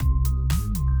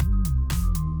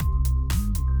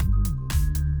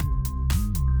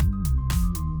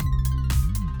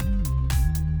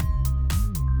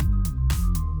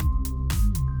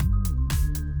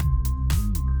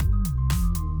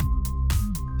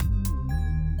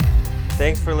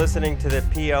Thanks for listening to the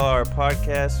PLR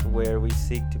podcast, where we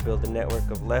seek to build a network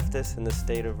of leftists in the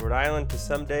state of Rhode Island to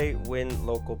someday win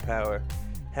local power.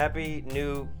 Happy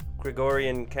new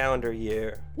Gregorian calendar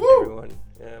year, everyone.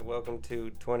 Welcome to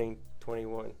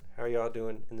 2021. How are y'all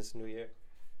doing in this new year?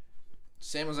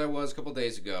 Same as I was a couple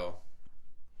days ago.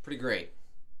 Pretty great.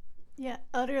 Yeah,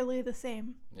 utterly the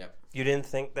same. Yep. You didn't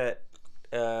think that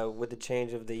with the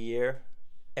change of the year,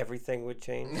 everything would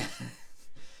change?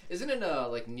 Isn't it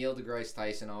like Neil deGrasse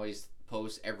Tyson always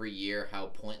posts every year how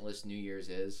pointless New Year's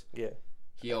is? Yeah.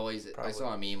 He always, Probably. I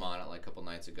saw a meme on it like a couple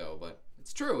nights ago, but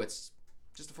it's true. It's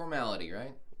just a formality,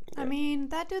 right? I mean,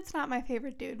 that dude's not my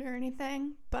favorite dude or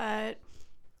anything, but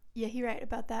yeah, he's right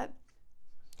about that.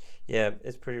 Yeah,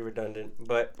 it's pretty redundant,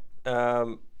 but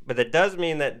that does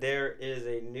mean that there is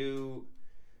a new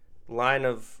line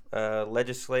of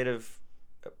legislative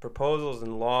proposals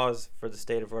and laws for the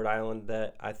state of Rhode Island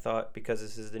that I thought, because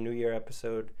this is the New Year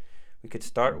episode, we could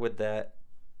start with that.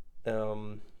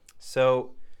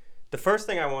 So the first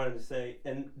thing I wanted to say,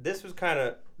 and this was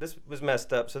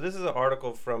messed up. So this is an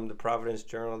article from the Providence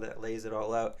Journal that lays it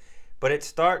all out, but it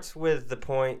starts with the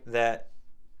point that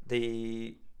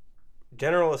the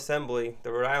General Assembly,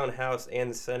 the Rhode Island House and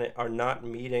the Senate, are not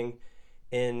meeting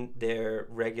in their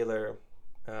regular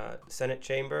Senate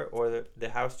chamber or the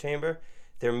House chamber.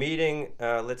 They're meeting,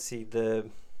 the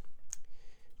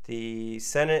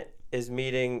Senate is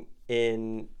meeting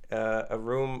in a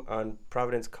room on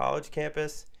Providence College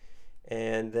campus,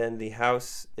 and then the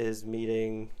House is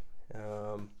meeting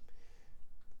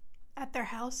At their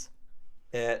house?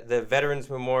 at the Veterans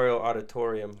Memorial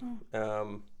Auditorium,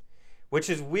 which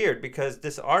is weird because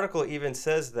this article even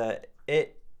says that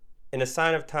in a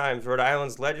sign of times, Rhode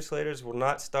Island's legislators will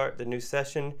not start the new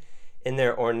session in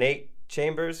their ornate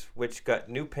chambers, which got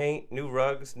new paint, new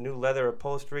rugs, new leather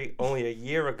upholstery only a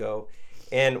year ago,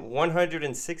 and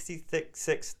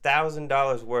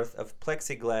 $166,000 worth of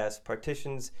plexiglass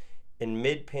partitions in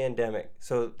mid-pandemic.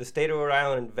 So the state of Rhode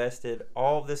Island invested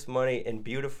all this money in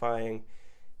beautifying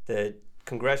the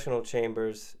congressional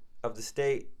chambers of the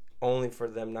state, only for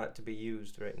them not to be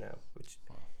used right now.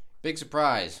 Big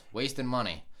surprise. Wasting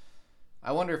money.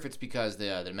 I wonder if it's because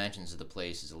the dimensions of the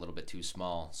place is a little bit too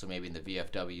small. So maybe in the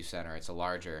VFW Center it's a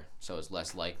larger, so it's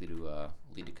less likely to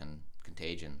lead to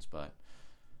contagions. But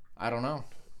I don't know.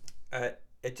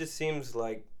 It just seems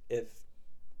like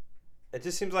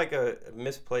a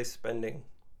misplaced spending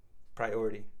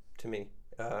priority to me,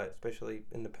 especially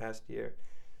in the past year,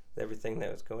 with everything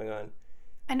that was going on.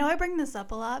 I know I bring this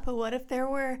up a lot, but what if there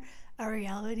were a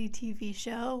reality TV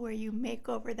show where you make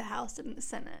over the House and the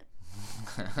Senate?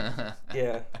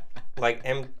 Yeah, like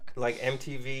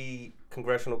MTV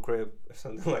Congressional Crib or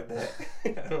something like that.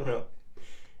 I don't know.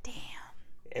 Damn.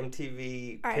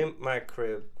 MTV All right. Pimp My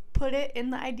Crib. Put it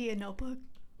in the idea notebook.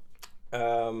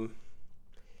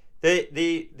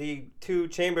 The two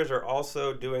chambers are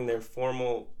also doing their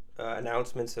formal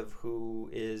announcements of who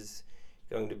is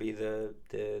going to be the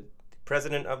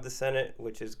president of the Senate,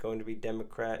 which is going to be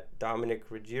Democrat Dominic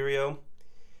Ruggerio,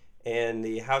 and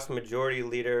the House Majority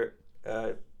Leader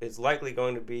is likely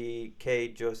going to be K.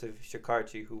 Joseph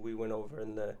Shekarchi, who we went over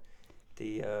in the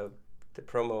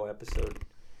promo episode.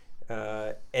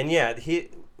 And yeah,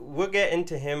 we'll get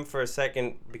into him for a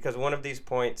second, because one of these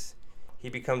points he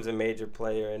becomes a major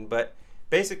player in. But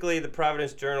basically, the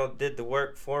Providence Journal did the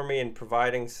work for me in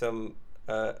providing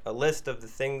a list of the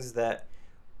things that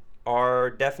are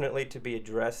definitely to be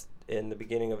addressed in the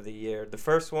beginning of the year. The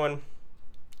first one,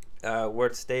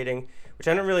 worth stating, which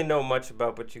I don't really know much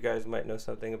about, but you guys might know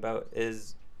something about,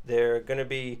 is they're going to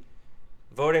be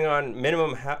voting on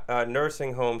minimum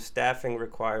nursing home staffing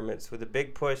requirements, with a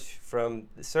big push from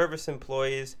the service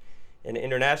employees and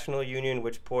international union,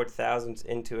 which poured thousands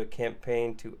into a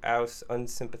campaign to oust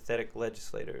unsympathetic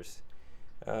legislators.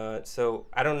 So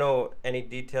I don't know any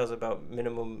details about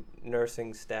minimum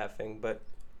nursing staffing, but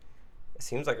it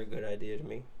seems like a good idea to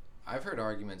me. I've heard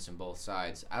arguments on both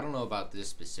sides. I don't know about this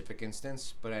specific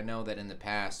instance, but I know that in the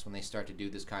past, when they start to do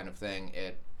this kind of thing,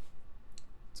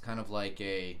 it's kind of like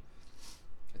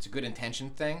it's a good intention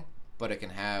thing, but it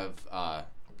can have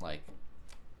like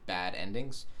bad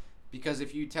endings. Because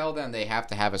if you tell them they have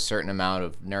to have a certain amount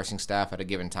of nursing staff at a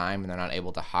given time and they're not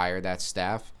able to hire that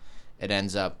staff, it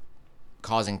ends up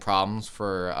causing problems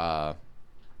for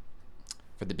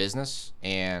the business,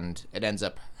 and it ends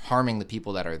up harming the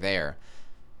people that are there.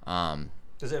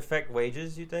 Does it affect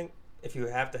wages, you think? If you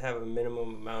have to have a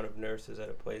minimum amount of nurses at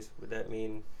a place, would that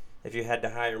mean if you had to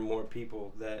hire more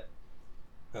people that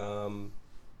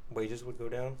wages would go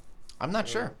down? I'm not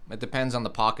sure. It depends on the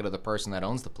pocket of the person that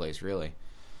owns the place, really.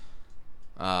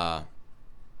 But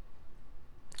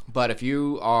But if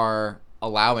you are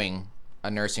allowing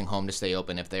a nursing home to stay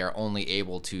open, if they are only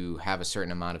able to have a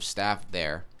certain amount of staff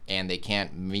there and they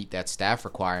can't meet that staff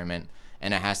requirement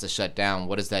and it has to shut down,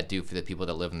 what does that do for the people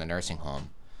that live in the nursing home?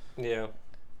 Yeah.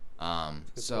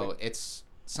 So point. it's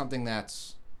something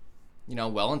that's,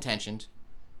 well-intentioned,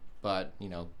 but,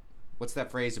 what's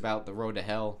that phrase about the road to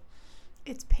hell?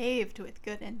 It's paved with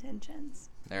good intentions.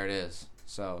 There it is.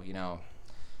 So, Yeah.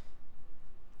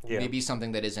 maybe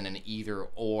something that isn't an either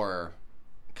or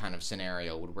kind of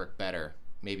scenario would work better.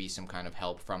 Maybe some kind of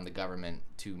help from the government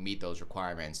to meet those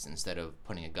requirements instead of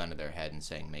putting a gun to their head and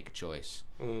saying make a choice.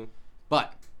 Mm.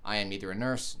 But I am neither a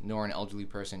nurse nor an elderly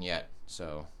person yet,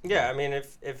 so... Yeah, I mean,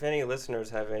 if any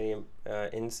listeners have any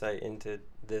insight into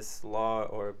this law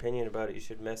or opinion about it, you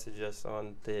should message us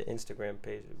on the Instagram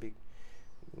page. We'd be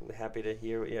happy to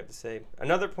hear what you have to say.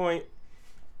 Another point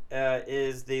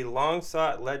is the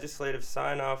long-sought legislative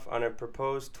sign-off on a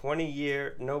proposed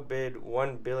 20-year, no-bid,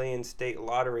 $1 billion state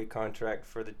lottery contract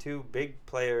for the two big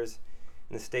players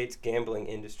in the state's gambling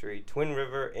industry, Twin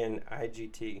River and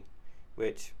IGT,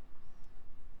 which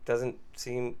doesn't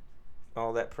seem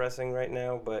all that pressing right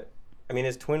now, but I mean,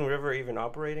 is Twin River even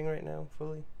operating right now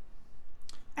fully?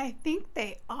 I think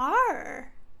they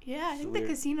are. Yeah, I think the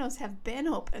Weird. casinos have been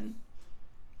open.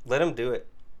 Let them do it.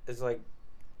 It's like,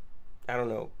 I don't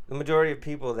know. The majority of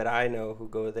people that I know who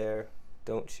go there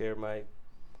don't share my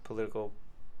political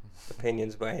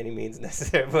opinions by any means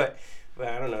necessary, but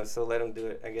I don't know. So let them do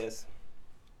it, I guess.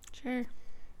 Sure.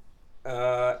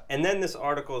 And then this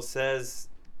article says,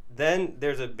 then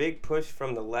there's a big push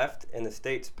from the left and the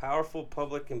state's powerful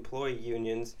public employee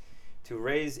unions to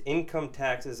raise income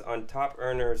taxes on top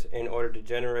earners in order to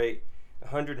generate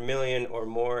 $100 million or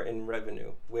more in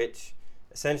revenue, which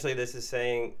essentially this is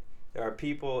saying there are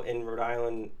people in Rhode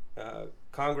Island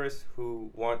Congress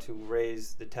who want to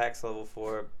raise the tax level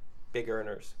for big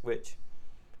earners, which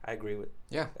I agree with.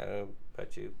 Yeah. I don't know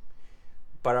about you.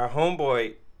 But our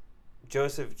homeboy,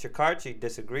 Joseph Cicarci,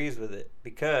 disagrees with it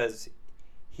because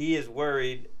he is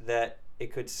worried that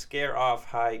it could scare off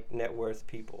high net worth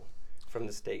people from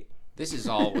the state. This is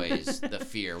always the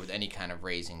fear with any kind of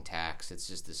raising tax. It's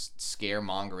just this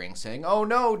scaremongering saying, "Oh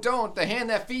no, don't! The hand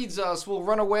that feeds us will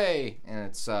run away." And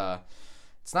it's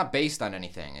not based on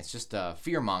anything. It's just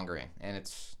fear mongering, and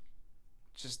it's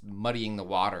just muddying the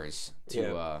waters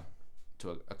to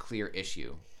a clear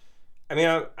issue. I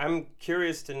mean, I'm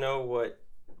curious to know what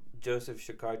Joseph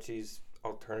Cicarci's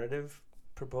alternative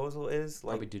proposal is.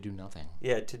 Probably to do nothing.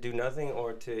 Yeah, to do nothing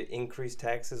or to increase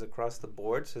taxes across the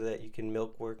board so that you can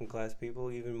milk working class people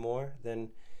even more than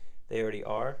they already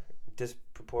are,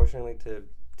 disproportionately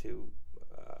to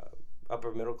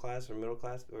upper middle class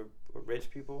or rich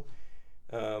people.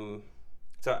 So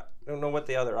I don't know what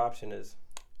the other option is.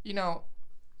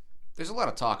 There's a lot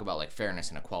of talk about like fairness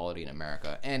and equality in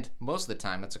America, and most of the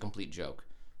time that's a complete joke.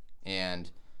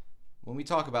 And when we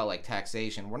talk about like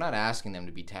taxation, we're not asking them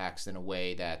to be taxed in a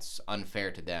way that's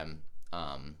unfair to them,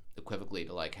 equivocally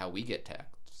to like how we get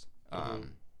taxed.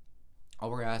 All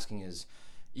we're asking is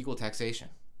equal taxation.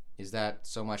 Is that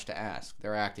so much to ask?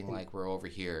 They're acting like we're over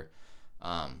here,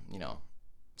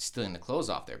 stealing the clothes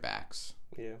off their backs.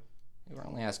 Yeah. We're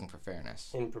only asking for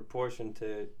fairness. In proportion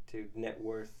to net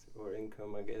worth or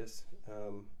income, I guess.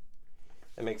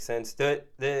 That makes sense.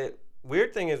 The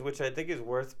weird thing is, which I think is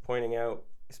worth pointing out,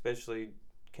 especially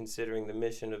considering the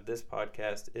mission of this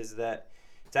podcast, is that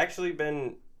it's actually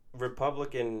been Rhode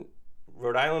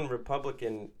Island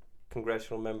Republican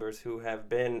congressional members who have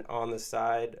been on the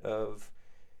side of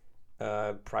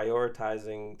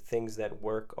prioritizing things that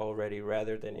work already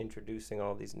rather than introducing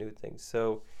all these new things.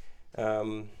 So,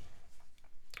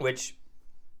 which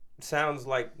sounds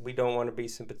like we don't want to be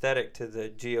sympathetic to the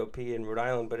GOP in Rhode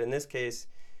Island, but in this case,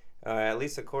 at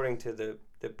least according to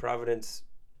the Providence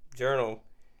Journal,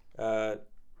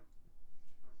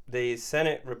 the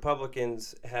Senate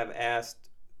Republicans have asked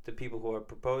the people who are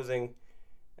proposing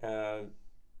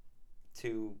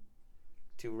to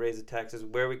raise the taxes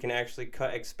where we can actually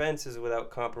cut expenses without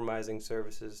compromising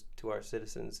services to our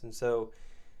citizens. And so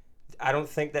I don't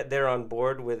think that they're on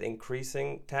board with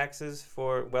increasing taxes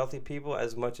for wealthy people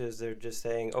as much as they're just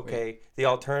saying, okay, the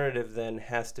alternative then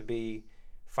has to be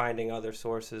finding other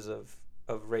sources of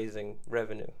raising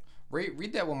revenue.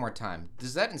 Read that one more time.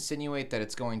 Does that insinuate that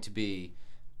it's going to be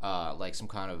like some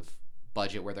kind of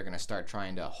budget where they're going to start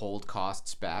trying to hold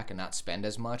costs back and not spend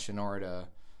as much in order to...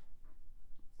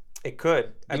 It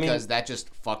could. Because that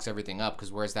just fucks everything up,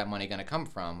 because where's that money going to come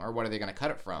from? Or what are they going to cut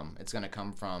it from? It's going to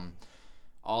come from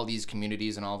all these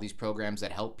communities and all these programs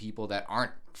that help people that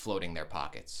aren't floating their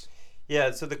pockets.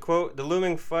 Yeah, so the quote, the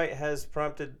looming fight has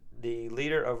prompted the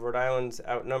leader of Rhode Island's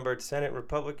outnumbered Senate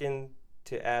Republican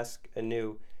to ask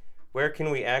anew, where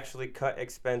can we actually cut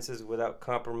expenses without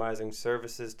compromising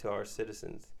services to our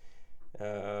citizens?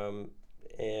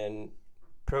 And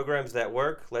programs that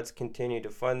work, let's continue to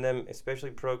fund them,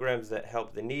 especially programs that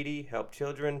help the needy, help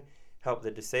children, help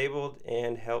the disabled,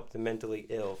 and help the mentally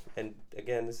ill. And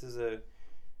again, this is a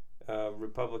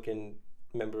Republican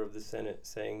member of the Senate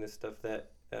saying this stuff,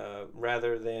 that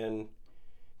rather than,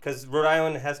 because Rhode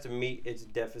Island has to meet its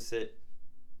deficit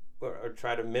or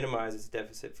try to minimize its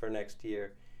deficit for next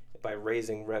year by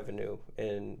raising revenue,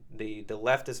 and the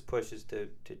leftist push is to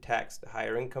tax the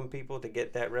higher income people to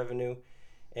get that revenue,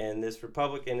 and this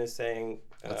Republican is saying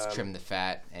let's trim the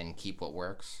fat and keep what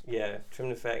works. Yeah, trim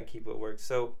the fat and keep what works.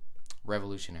 So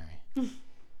revolutionary. I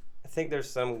think there's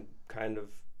some kind of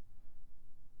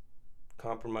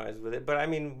compromise with it, but I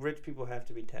mean, rich people have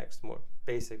to be taxed more,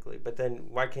 basically. But then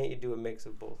why can't you do a mix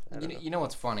of both? You know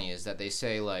what's funny is that they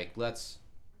say, like, let's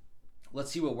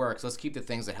see what works. Let's keep the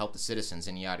things that help the citizens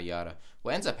and yada yada.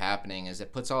 What ends up happening is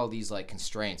it puts all these like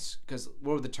constraints, because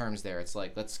what are the terms there? It's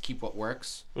like, let's keep what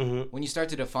works. Mm-hmm. When you start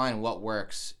to define what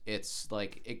works, it's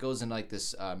like it goes in like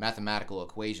this mathematical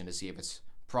equation to see if it's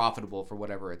profitable for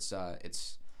whatever it's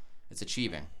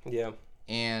achieving. Yeah.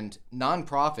 And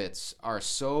nonprofits are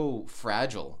so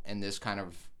fragile in this kind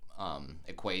of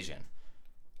equation.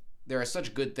 There are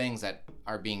such good things that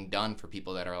are being done for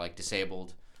people that are like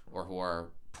disabled or who are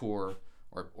poor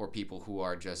or people who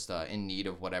are just in need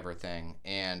of whatever thing.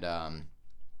 And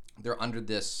they're under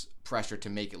this pressure to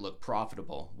make it look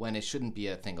profitable when it shouldn't be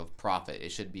a thing of profit.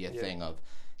 It should be a thing of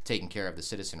taking care of the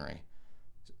citizenry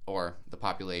or the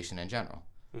population in general.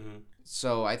 Mm-hmm.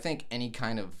 So I think any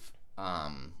kind of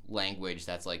language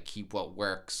that's like keep what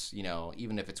works, you know,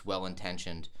 even if it's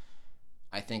well-intentioned,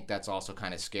 I think that's also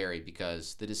kind of scary,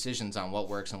 because the decisions on what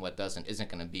works and what doesn't isn't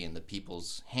going to be in the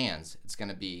people's hands. It's going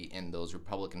to be in those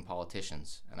Republican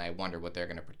politicians, and I wonder what they're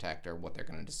going to protect or what they're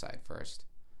going to decide first.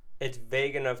 It's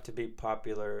vague enough to be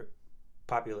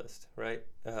populist, right?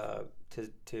 To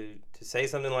say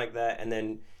something like that, and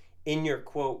then in your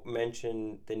quote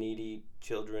mention the needy,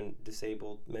 children,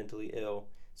 disabled, mentally ill,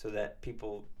 so that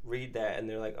people read that and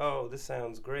they're like, oh, this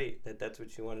sounds great, that's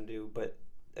what you want to do. But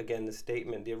again,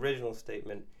 the original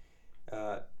statement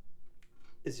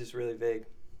is just really vague.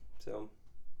 So,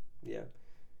 yeah.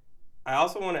 I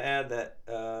also want to add that,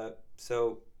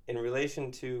 so in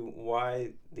relation to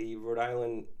why the Rhode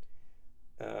Island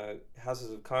Houses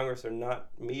of Congress are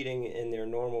not meeting in their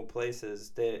normal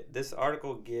places, this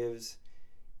article gives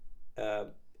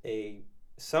a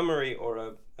summary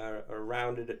or a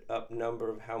rounded up number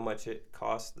of how much it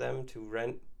costs them to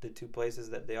rent the two places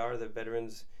that they are, the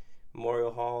Veterans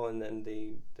Memorial Hall and then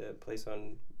the place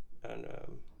on I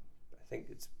think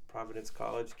it's Providence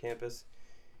College campus.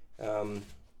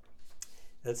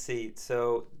 Let's see.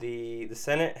 So the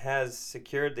Senate has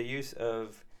secured the use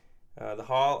of the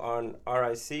hall on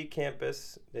RIC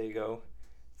campus. There you go.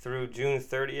 Through June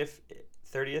 30th,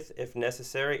 if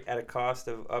necessary, at a cost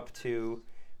of up to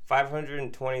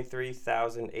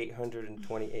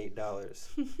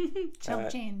 $523,828. Chump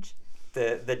change.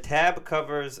 The tab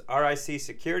covers RIC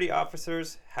security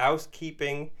officers,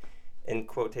 housekeeping, in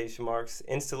quotation marks,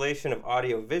 installation of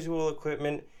audio-visual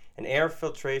equipment, an air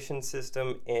filtration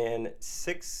system, and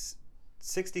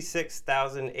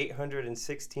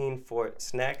 $66,816 for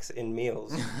snacks and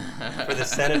meals for the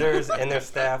senators and their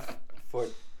staff for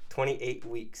 28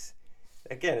 weeks.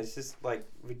 Again, it's just like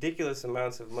ridiculous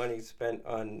amounts of money spent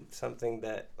on something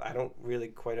that I don't really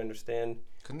quite understand.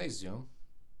 Couldn't they Zoom?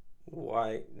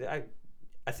 Why?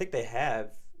 I think they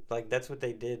have. Like, that's what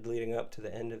they did leading up to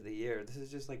the end of the year. This is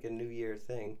just like a New Year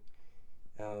thing.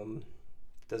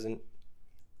 Doesn't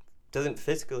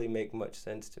fiscally make much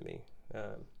sense to me,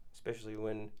 especially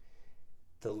when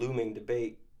the looming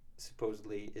debate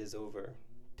supposedly is over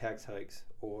tax hikes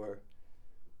or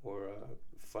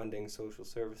funding social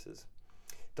services.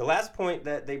 The last point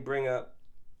that they bring up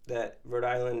that Rhode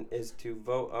Island is to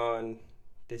vote on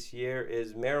this year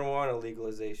is marijuana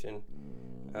legalization.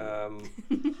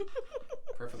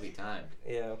 Perfectly timed.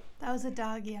 Yeah. That was a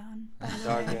dog yawn.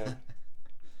 Dog yawn.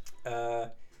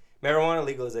 Marijuana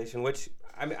legalization, which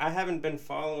I haven't been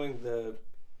following the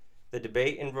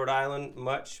debate in Rhode Island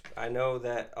much. I know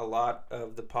that a lot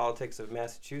of the politics of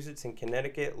Massachusetts and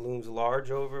Connecticut looms large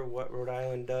over what Rhode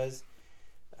Island does.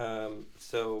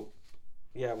 So,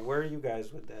 yeah, where are you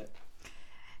guys with that?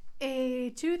 A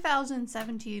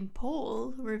 2017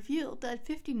 poll revealed that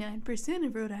 59%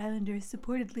 of Rhode Islanders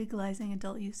supported legalizing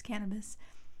adult-use cannabis.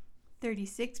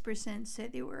 36%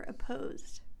 said they were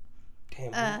opposed.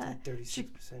 Damn, 36%.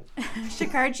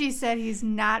 Shikarchi said he's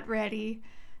not ready.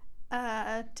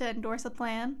 to endorse a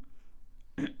plan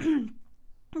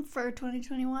for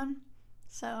 2021.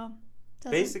 So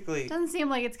Basically, doesn't seem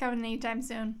like it's coming anytime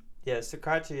soon. yeah,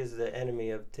 Sukachi is the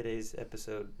enemy of today's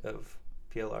episode of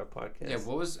PLR podcast. Yeah,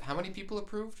 how many people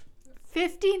approved?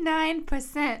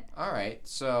 59%. All right,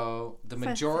 so the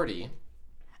majority.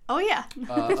 Oh yeah.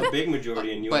 It's a big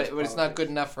majority in U.S. But it's not good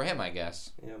enough for him, I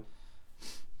guess. Yeah.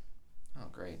 Oh,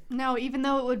 great. No, even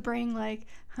though it would bring like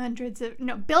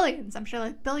billions, I'm sure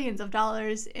like billions of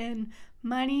dollars in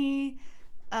money,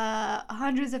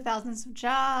 hundreds of thousands of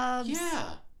jobs.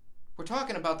 Yeah. We're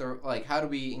talking about how do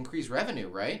we increase revenue,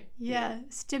 right? Yeah,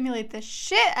 stimulate the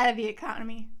shit out of the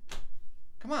economy.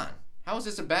 Come on. How is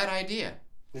this a bad idea?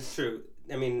 It's true.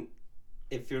 I mean,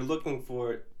 if you're looking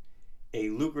for a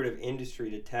lucrative industry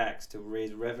to tax to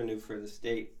raise revenue for the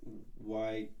state,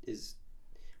 why is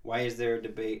there a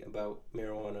debate about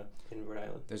marijuana in Rhode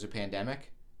Island? There's a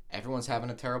pandemic. Everyone's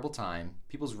having a terrible time.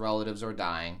 People's relatives are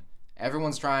dying.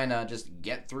 Everyone's trying to just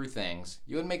get through things.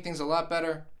 You would make things a lot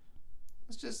better.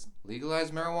 Let's just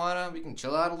legalize marijuana. We can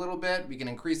chill out a little bit. We can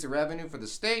increase the revenue for the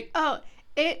state.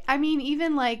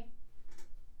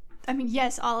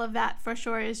 Yes, all of that for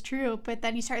sure is true, but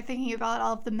then you start thinking about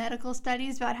all of the medical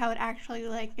studies about how it actually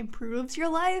like improves your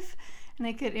life, and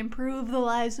it could improve the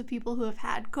lives of people who have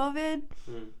had COVID.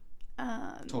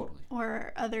 Totally.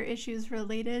 Or other issues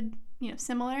related,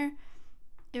 similar.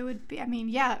 It would be,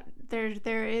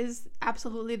 there is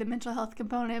absolutely the mental health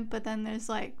component, but then there's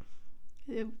like,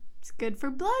 it's good for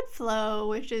blood flow,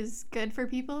 which is good for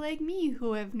people like me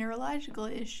who have neurological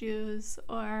issues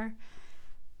or,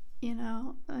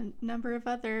 a number of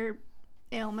other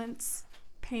ailments,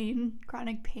 pain,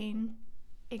 chronic pain,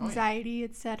 anxiety,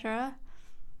 etc.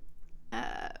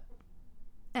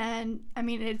 And I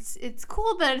mean, it's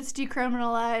cool that it's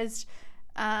decriminalized,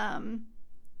 kind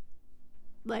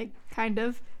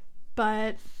of,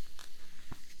 but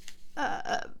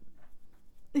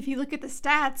if you look at the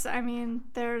stats, I mean,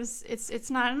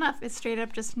 it's not enough. It's straight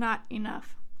up just not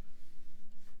enough.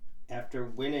 After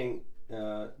winning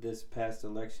this past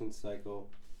election cycle,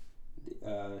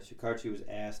 Shekarchi was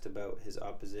asked about his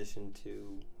opposition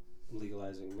to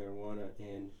legalizing marijuana,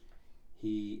 and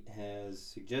he has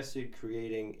suggested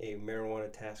creating a marijuana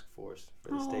task force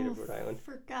for the state of Rhode Island.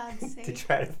 For God's sake. To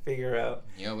try to figure out.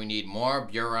 We need more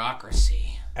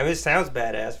bureaucracy. I mean, it sounds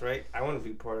badass, right? I want to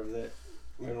be part of that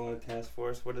marijuana task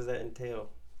force. What does that entail?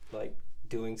 Like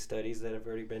doing studies that have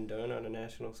already been done on a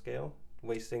national scale?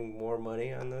 Wasting more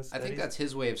money on those studies? I think that's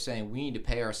his way of saying we need to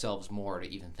pay ourselves more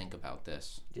to even think about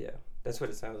this. Yeah, that's what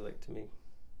it sounds like to me.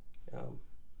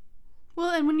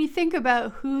 Well, and when you think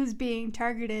about who's being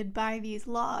targeted by these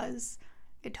laws,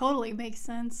 it totally makes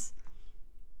sense.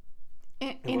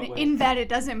 In that it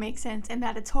doesn't make sense, and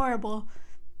that it's horrible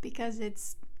because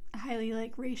it's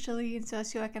highly racially and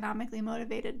socioeconomically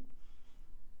motivated.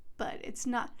 But it's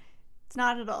not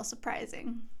at all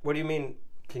surprising. What do you mean?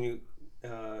 Can you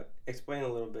explain a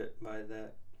little bit by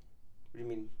that? What do you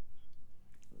mean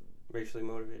racially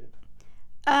motivated?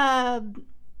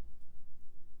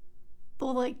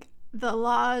 Well, the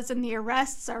laws and the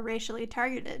arrests are racially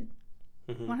targeted.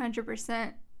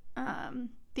 100%. The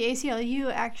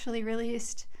ACLU actually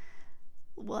released,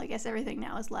 well, I guess everything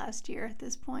now is last year at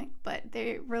this point, but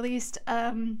they released,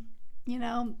 some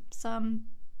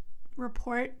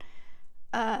report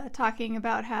talking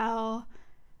about how,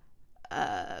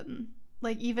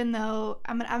 even though,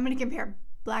 I'm going to compare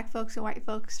black folks and white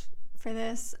folks for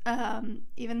this,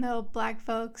 even though black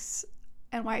folks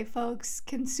and white folks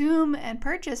consume and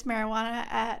purchase marijuana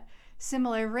at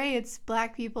similar rates,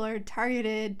 black people are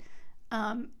targeted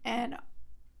and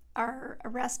are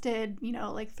arrested,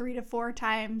 3 to 4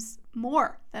 times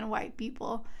more than white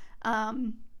people.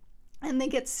 And they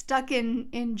get stuck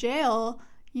in jail,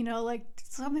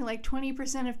 something like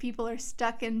 20% of people are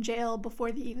stuck in jail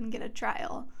before they even get a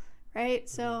trial, right?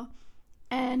 So,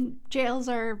 and jails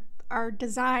are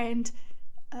designed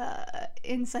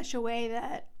in such a way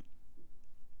that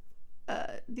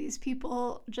these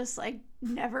people just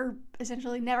never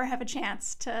have a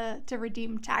chance to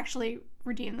actually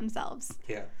redeem themselves.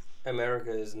 Yeah. America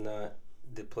is not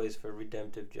the place for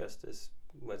redemptive justice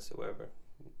whatsoever.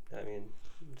 I mean,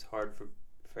 it's hard for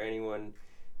anyone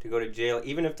to go to jail.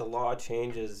 Even if the law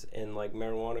changes and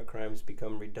marijuana crimes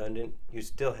become redundant, you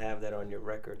still have that on your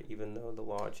record even though the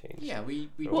law changed. Yeah, we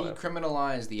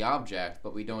decriminalize the object,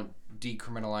 but we don't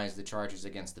decriminalize the charges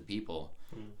against the people.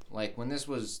 When this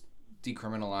was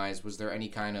decriminalized, was there any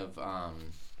kind of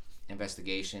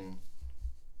investigation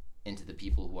into the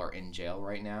people who are in jail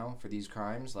right now for these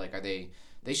crimes? Are they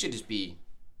should just be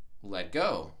let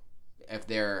go if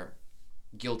they're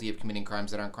guilty of committing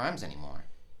crimes that aren't crimes anymore.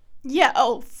 Yeah,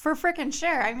 oh, for frickin'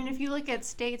 sure. I mean, if you look at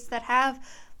states that have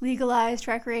legalized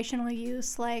recreational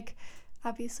use, like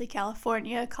obviously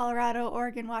California, Colorado,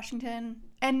 Oregon, Washington,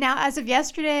 and now as of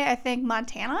yesterday, I think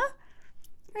Montana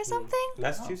or something.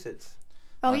 Massachusetts.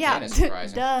 Oh, Montana's yeah.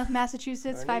 surprising. Duh,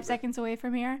 Massachusetts, Our 5 neighbor. seconds away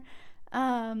from here.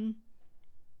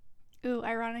 Ooh,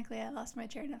 ironically, I lost my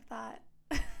train of thought.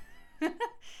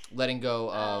 Letting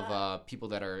go of people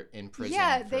that are in prison.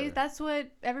 Yeah, for- that's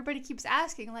what everybody keeps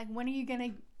asking. Like, when are you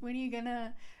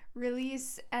gonna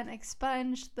release and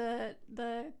expunge the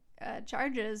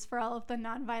charges for all of the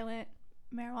nonviolent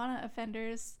marijuana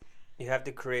offenders? You have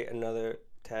to create another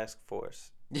task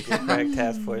force. Democratic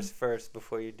task force first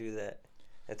before you do that.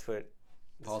 That's what.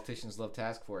 Politicians love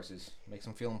task forces. Makes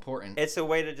them feel important. It's a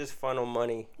way to just funnel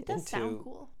money It does into. sound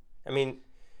cool. I mean,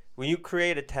 when you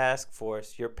create a task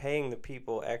force, you're paying the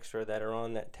people extra that are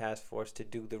on that task force to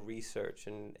do the research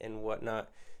and whatnot.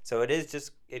 So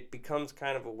it becomes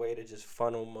kind of a way to just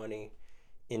funnel money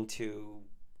into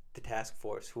the task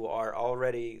force, who are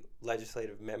already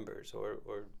legislative members or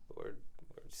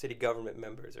city government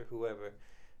members or whoever.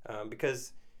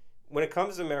 Because when it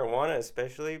comes to marijuana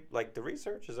especially, like, the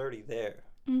research is already there.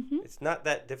 Mm-hmm. It's not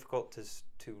that difficult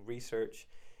to research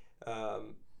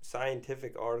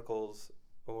scientific articles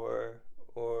or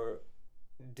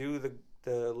do the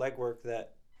legwork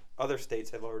that other states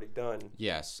have already done.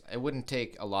 Yes, it wouldn't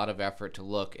take a lot of effort to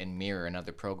look and mirror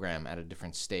another program at a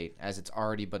different state, as it's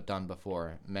already but done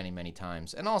before many, many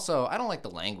times. And also, I don't like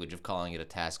the language of calling it a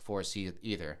task force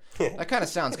either. That kind of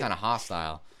sounds kind of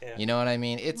hostile. Yeah. You know what I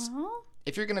mean? It's Well,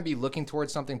 if you're going to be looking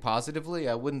towards something positively,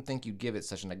 I wouldn't think you'd give it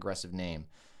such an aggressive name.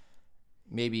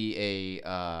 Maybe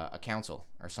a council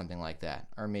or something like that,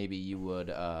 or maybe you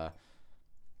would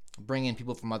bring in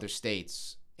people from other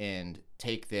states and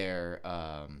take their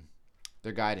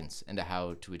guidance into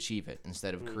how to achieve it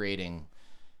instead of creating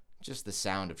just the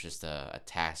sound of just a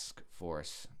task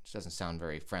force. It just doesn't sound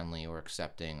very friendly or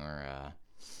accepting or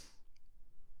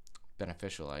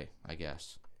beneficial, I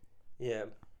guess. Yeah.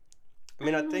 I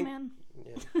mean, I don't know, think man.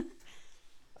 yeah.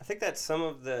 I think that some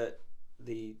of the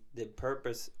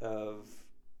purpose of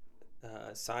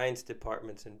science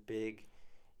departments in big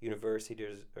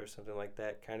universities or something like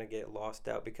that kind of get lost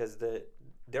out, because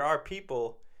there are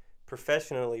people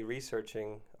professionally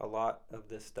researching a lot of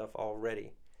this stuff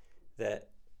already, that,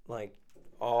 like,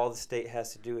 all the state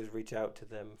has to do is reach out to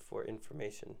them for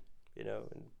information, and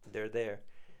they're there.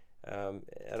 I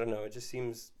don't know, it just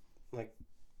seems like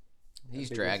He's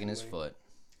big dragging his issue. foot.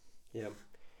 yeah.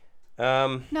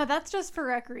 No, that's just for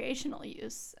recreational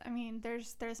use. I mean,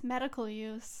 there's medical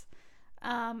use,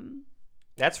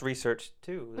 That's research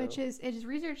too, though. which it is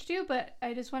research too. But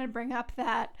I just want to bring up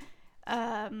that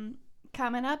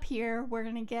coming up here, we're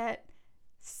gonna get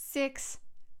 6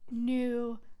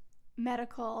 new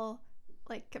medical,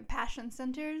 like, compassion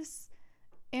centers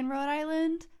in Rhode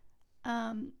Island.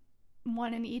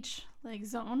 One in each, like,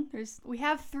 zone. We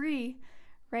have 3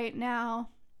 right now.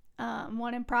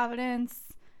 One in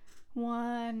Providence,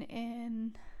 one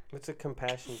in What's a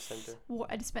compassion center?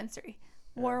 a dispensary,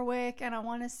 Yeah. Warwick, and I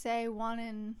want to say one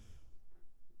in,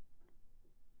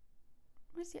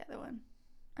 where's the other one?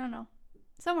 I don't know,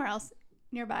 somewhere else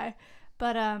nearby.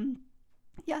 But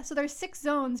yeah, so there's 6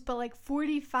 zones, but like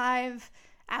 45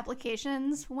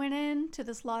 applications went in to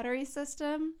this lottery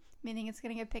system, meaning it's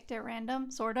gonna get picked at random,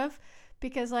 sort of,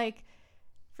 because, like,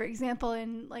 for example,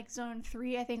 in, like, zone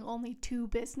 3, I think only 2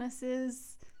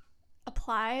 businesses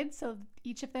applied, so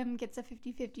each of them gets a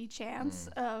 50-50 chance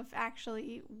of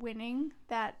actually winning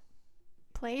that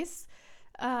place.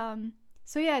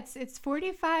 So yeah, it's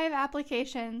 45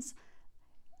 applications.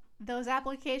 Those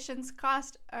applications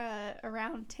cost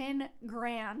around 10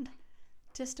 grand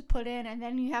just to put in, and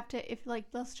then you have to, if, like,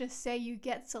 let's just say you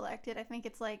get selected, I think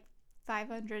it's like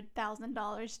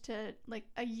 $500,000 to, like,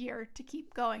 a year to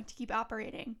keep going, to keep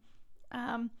operating.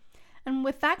 And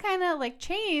with that kind of, like,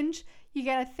 change, you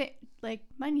gotta think, like,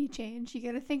 money change, you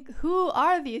gotta think, who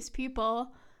are these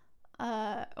people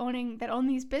own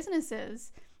these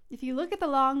businesses? If you look at the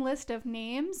long list of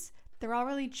names, they're all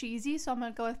really cheesy, so I'm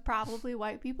gonna go with probably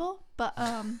white people. But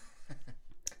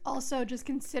also, just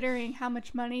considering how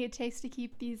much money it takes to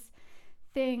keep these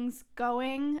things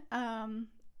going,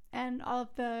 and all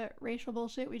of the racial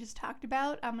bullshit we just talked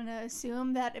about, I'm gonna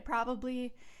assume that it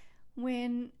probably,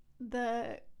 when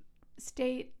the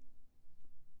state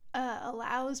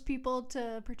allows people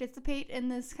to participate in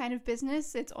this kind of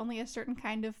business, it's only a certain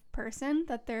kind of person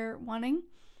that they're allowing.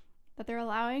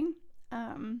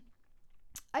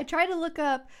 I try to look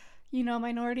up,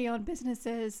 minority-owned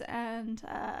businesses, and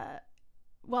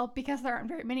because there aren't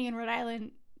very many in Rhode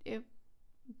Island, it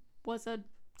was a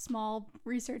small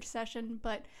research session,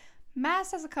 but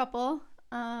Mass has a couple.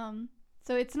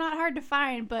 So it's not hard to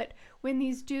find, but when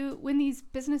these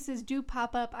businesses do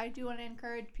pop up, I do want to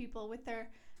encourage people with their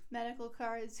medical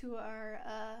cards who are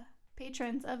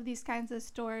patrons of these kinds of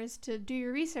stores to do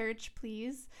your research,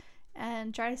 please,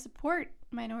 and try to support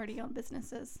minority-owned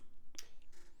businesses.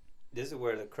 This is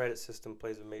where the credit system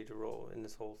plays a major role in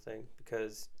this whole thing,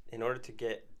 because in order to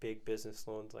get big business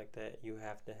loans like that, you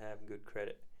have to have good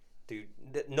credit. Dude,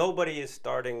 nobody is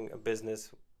starting a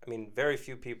business. I mean, very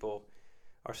few people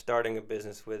are starting a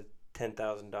business with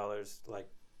 $10,000 like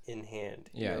in hand.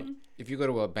 Yeah. You know? If you go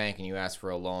to a bank and you ask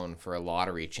for a loan for a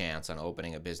lottery chance on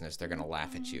opening a business, they're going to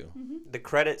laugh at you. The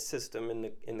credit system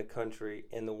in the country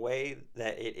and the way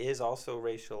that it is also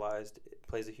racialized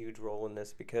plays a huge role in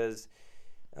this, because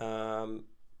you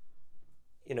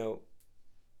know,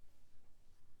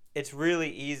 it's really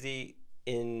easy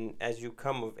as you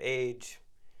come of age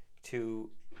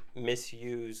to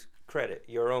misuse credit,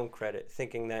 your own credit,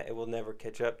 thinking that it will never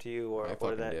catch up to you, or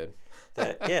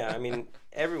that yeah, I mean,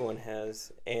 everyone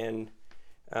has, and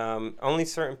only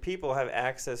certain people have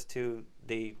access to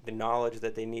the knowledge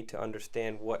that they need to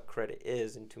understand what credit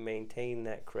is and to maintain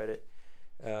that credit,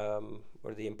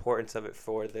 or the importance of it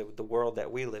for the world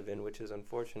that we live in, which is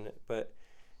unfortunate. But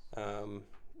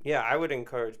yeah, I would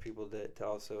encourage people to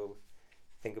also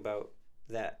think about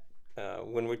that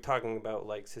when we're talking about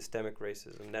like systemic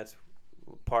racism. That's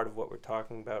part of what we're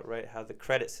talking about, right? How the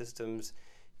credit system's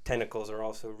tentacles are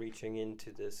also reaching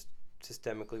into this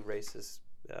systemically racist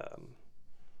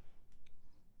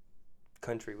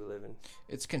country we live in.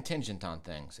 It's contingent on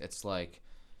things. It's like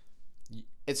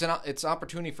it's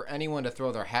opportunity for anyone to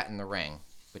throw their hat in the ring,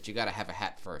 but you got to have a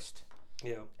hat first.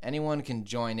 Yeah. Anyone can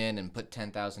join in and put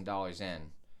 $10,000 in,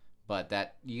 but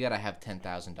that you got to have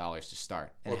 $10,000 to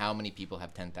start. And how many people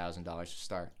have $10,000 to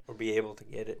start? Or be able to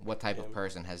get it. What type of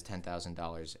person has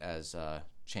 $10,000 as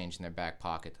change in their back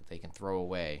pocket that they can throw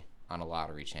away on a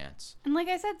lottery chance? And like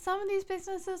I said, some of these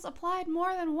businesses applied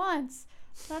more than once.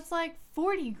 So that's like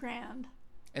 $40,000.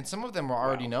 And some of them were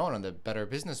already known on the Better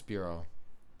Business Bureau,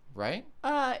 right?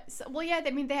 Well, yeah,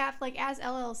 I mean, they have, like, as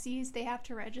LLCs, they have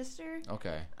to register.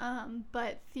 Okay.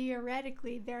 But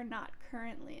theoretically, they're not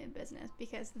currently in business,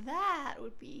 because that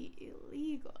would be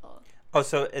illegal. Oh,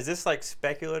 so is this like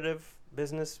speculative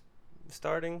business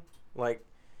starting? Like,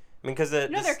 I mean, because they're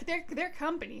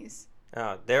companies.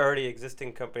 They're already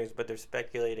existing companies, but they're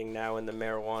speculating now in the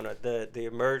marijuana, the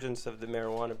emergence of the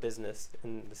marijuana business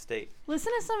in the state.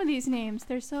 Listen to some of these names.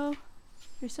 They're so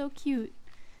cute.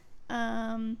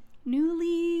 New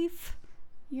Leaf,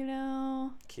 you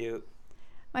know. Cute.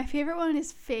 My favorite one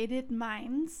is Faded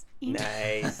Minds.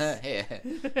 Nice. Yeah.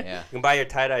 You can buy your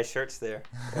tie-dye shirts there.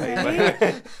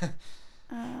 Right?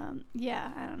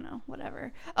 Yeah, I don't know,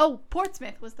 whatever. Oh,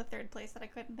 Portsmouth was the third place that I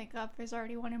couldn't think of. There's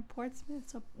already one in Portsmouth.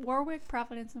 So Warwick,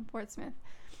 Providence, and Portsmouth.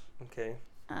 Okay.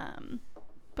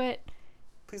 But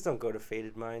please don't go to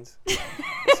Faded Minds.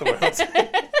 Somewhere else.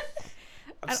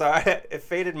 I'm sorry. If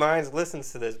Faded Minds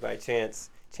listens to this by chance,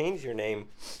 change your name.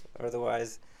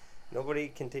 Otherwise, nobody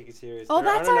can take you serious. Oh,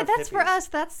 that's for us.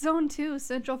 That's Zone 2,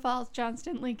 Central Falls,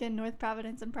 Johnston, Lincoln, North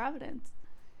Providence, and Providence.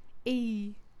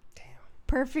 Damn.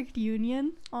 Perfect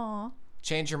union. Aw.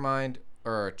 Change your mind,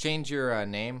 or change your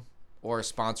name, or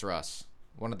sponsor us.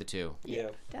 One of the two. Yeah.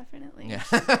 Definitely. Yeah.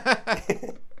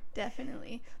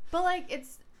 Definitely. But, like,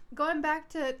 it's going back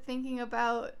to thinking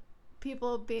about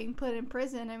people being put in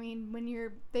prison. I mean,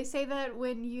 they say that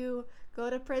when you go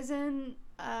to prison,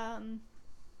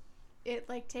 it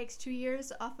like takes 2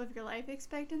 years off of your life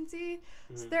expectancy.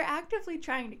 Mm-hmm. So they're actively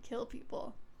trying to kill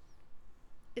people,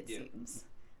 it seems,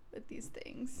 with these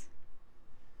things.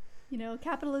 You know,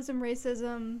 capitalism,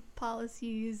 racism,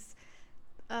 policies.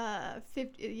 My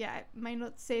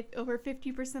notes say over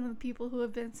 50% of the people who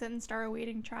have been sentenced are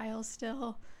awaiting trial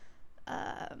still.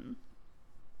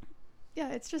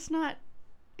 It's just not.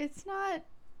 It's not.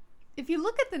 If you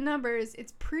look at the numbers,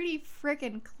 it's pretty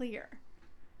frickin' clear.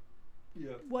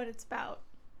 Yeah. What it's about.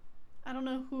 I don't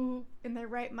know who in their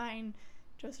right mind,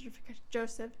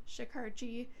 Joseph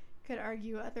Shekarchi, could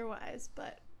argue otherwise,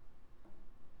 but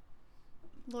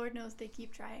Lord knows they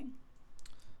keep trying.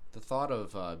 The thought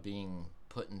of being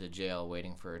put into jail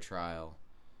waiting for a trial,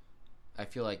 I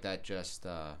feel like that just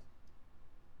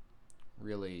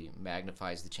really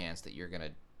magnifies the chance that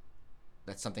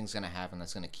that something's gonna happen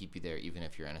that's gonna keep you there even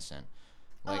if you're innocent.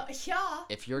 Like,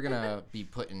 if you're gonna be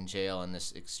put in jail in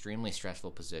this extremely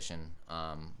stressful position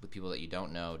with people that you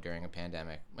don't know during a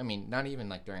pandemic, I mean, not even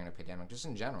like during a pandemic, just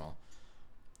in general,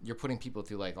 you're putting people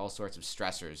through like all sorts of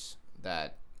stressors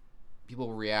that people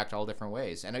will react all different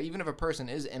ways. And even if a person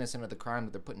is innocent of the crime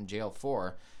that they're put in jail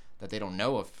for, that they don't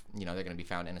know if they're going to be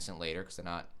found innocent later because they're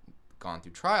not gone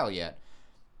through trial yet.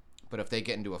 But if they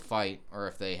get into a fight or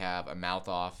if they have a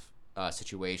mouth-off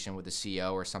situation with the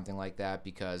CO or something like that,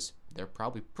 because they're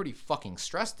probably pretty fucking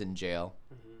stressed in jail,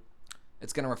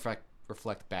 it's going to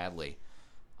reflect badly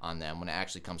on them when it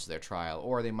actually comes to their trial.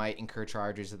 Or they might incur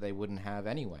charges that they wouldn't have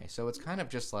anyway. So it's kind of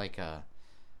just like a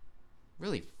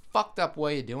really fucked up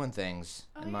way of doing things,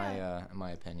 in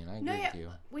my opinion. I agree with you.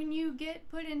 When you get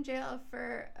put in jail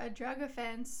for a drug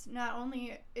offense, not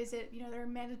only is it, there are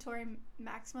mandatory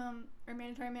maximum or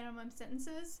mandatory minimum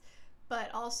sentences, but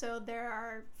also there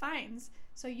are fines.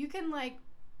 So you can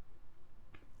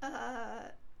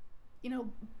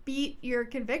beat your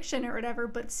conviction or whatever,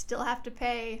 but still have to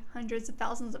pay hundreds of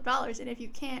thousands of dollars. And if you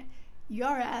can't,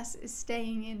 your ass is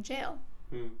staying in jail.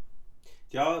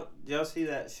 Y'all see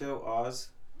that show Oz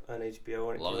on HBO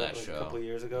when it came out a couple of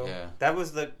years ago? Yeah. That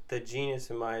was the genius,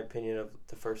 in my opinion, of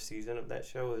the first season of that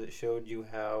show. Was it showed you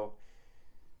how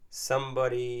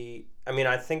somebody... I mean,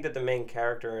 I think that the main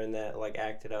character in that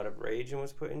acted out of rage and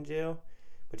was put in jail,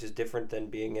 which is different than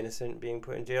being innocent being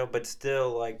put in jail. But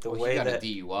still, the way that...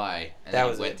 he got a DUI and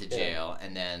then he went to jail,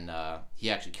 and then he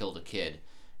actually killed a kid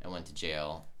and went to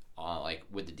jail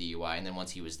with the DUI. And then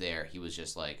once he was there, he was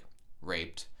just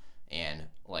raped and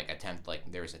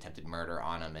there was attempted murder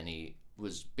on him, and he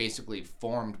was basically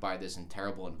formed by this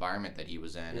terrible environment that he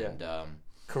was in, and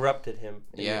corrupted him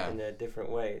in a different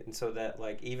way. And so that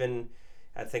even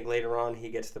I think later on he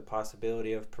gets the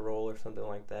possibility of parole or something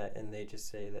like that, and they just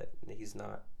say that he's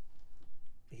not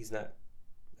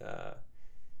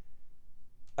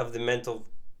of the mental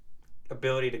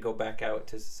ability to go back out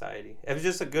to society. It was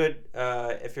just a good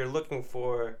if you're looking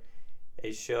for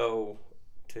a show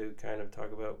to kind of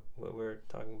talk about what we're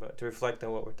talking about, to reflect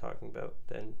on what we're talking about,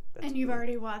 then that's... And you've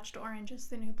already watched Orange is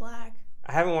the New Black.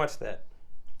 I haven't watched that.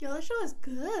 Yo, that show is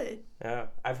good. Yeah,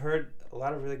 I've heard a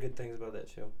lot of really good things about that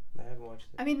show. I haven't watched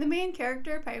it. I mean, the main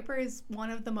character, Piper, is one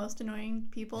of the most annoying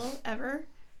people ever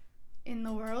in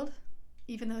the world,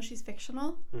 even though she's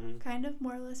fictional, kind of,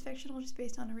 more or less fictional, just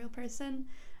based on a real person.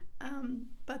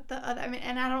 But the other,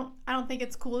 and I don't think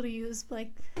it's cool to use,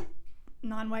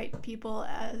 non-white people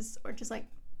as, or just,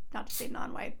 not to say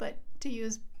non-white, but to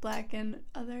use black and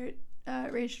other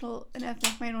racial and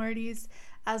ethnic minorities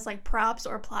as props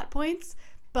or plot points,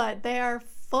 but they are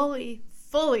fully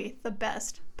the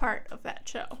best part of that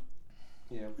show.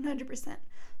 Yeah. 100%.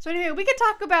 So anyway, we could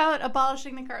talk about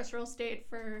abolishing the carceral state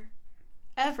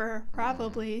forever,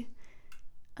 probably.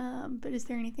 But is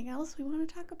there anything else we want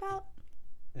to talk about?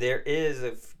 There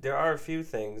are a few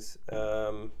things.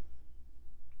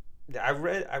 I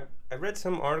read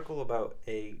some article about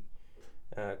a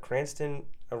Cranston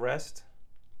arrest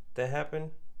that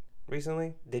happened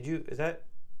recently. Did you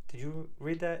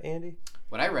read that, Andy?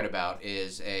 What I read about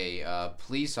is a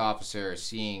police officer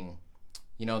seeing,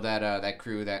 that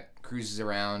crew that cruises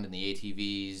around in the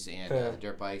ATVs and the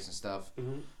dirt bikes and stuff.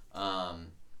 I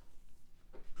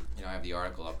have the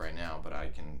article up right now, but I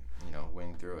can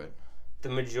wing through it. The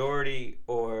majority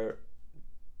or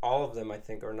all of them, I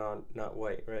think, are not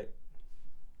white, right?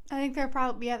 I think they're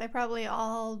probably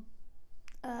all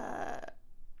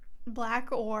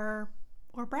black or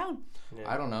brown. Yeah.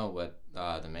 I don't know what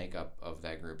the makeup of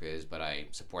that group is, but I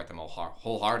support them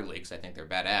wholeheartedly because I think they're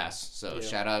badass. So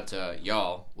shout out to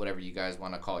y'all, whatever you guys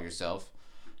want to call yourself.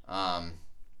 And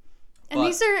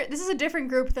this is a different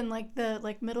group than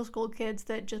the middle school kids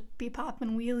that just be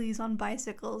popping wheelies on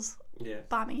bicycles,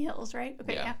 bombing hills, right?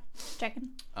 Okay, yeah. Checking.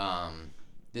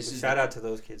 Shout out to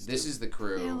those kids. This is the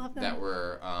crew that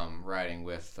were riding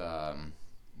with the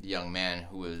young man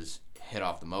who was hit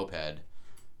off the moped.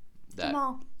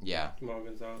 Jamal. Yeah. Jamal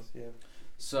Gonzalez, yeah.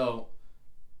 So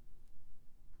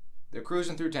they're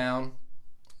cruising through town.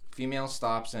 Female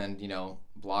stops and,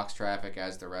 blocks traffic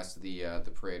as the rest of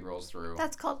the parade rolls through.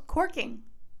 That's called corking.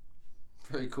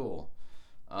 Very cool.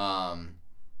 And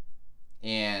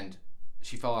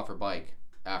she fell off her bike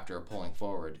after pulling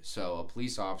forward. So a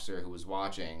police officer who was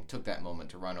watching took that moment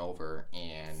to run over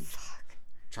and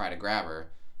try to grab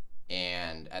her.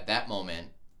 And at that moment,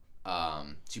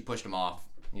 she pushed him off,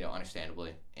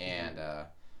 understandably. And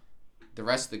the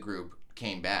rest of the group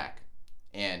came back.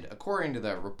 And according to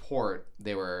the report,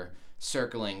 they were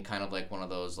circling kind of like one of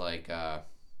those like an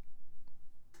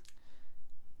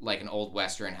old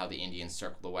Western, how the Indians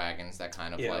circle the wagons, that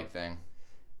kind of thing.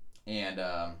 And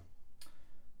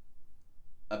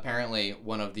apparently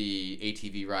one of the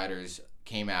ATV riders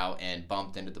came out and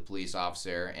bumped into the police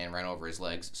officer and ran over his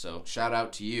legs. So shout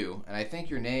out to you. And I think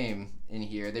your name in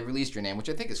here, they released your name, which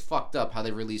I think is fucked up how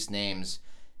they release names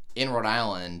in Rhode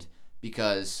Island,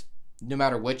 because no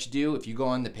matter what you do, if you go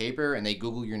on the paper and they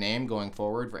Google your name going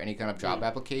forward for any kind of job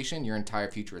application, your entire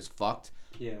future is fucked.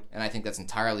 Yeah. And I think that's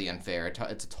entirely unfair.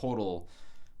 It's a total,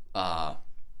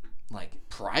 like,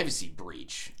 privacy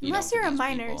breach. Unless you're a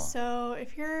minor. People. So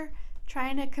if you're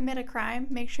trying to commit a crime,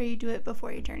 make sure you do it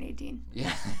before you turn 18.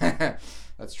 Yeah,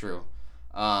 that's true.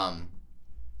 The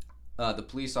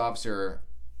police officer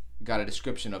got a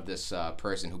description of this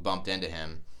person who bumped into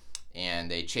him, and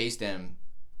they chased him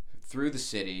through the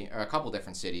city, or a couple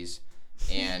different cities,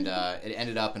 and it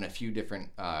ended up in a few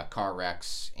different car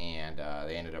wrecks, and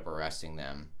they ended up arresting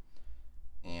them.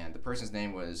 And the person's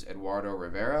name was Eduardo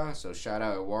Rivera, so shout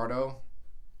out Eduardo.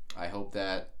 I hope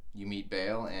that you meet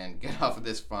bail and get off of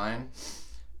this fine.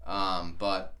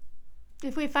 But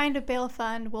if we find a bail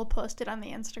fund, we'll post it on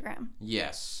the Instagram.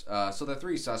 Yes. So the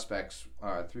three suspects,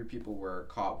 three people were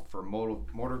caught for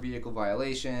motor vehicle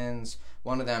violations.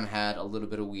 One of them had a little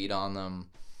bit of weed on them.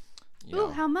 Ooh,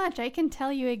 how much? I can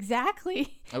tell you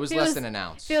exactly. It was less than an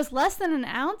ounce. If it was less than an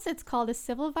ounce, it's called a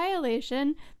civil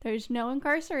violation. There's no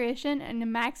incarceration, and the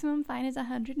maximum fine is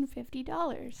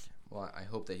 $150. Well, I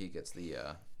hope that he gets the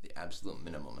absolute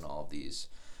minimum in all of these.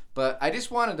 But I just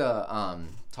wanted to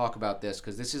talk about this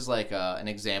because this is like an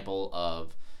example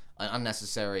of an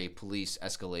unnecessary police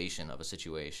escalation of a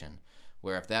situation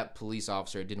where if that police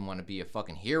officer didn't want to be a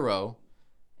fucking hero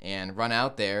and run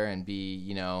out there and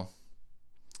be,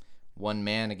 one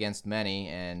man against many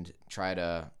and try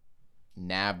to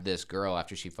nab this girl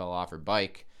after she fell off her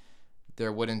bike,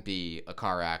 there wouldn't be a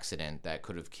car accident that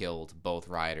could have killed both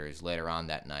riders later on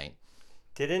that night.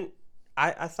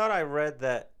 I thought I read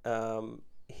that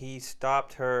he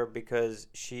stopped her because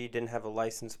she didn't have a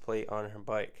license plate on her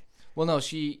bike. Well, no,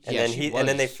 and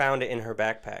then they found it in her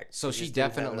backpack. So she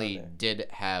definitely did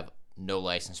have no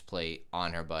license plate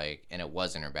on her bike, and it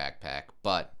was in her backpack.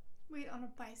 But wait, on a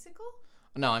bicycle?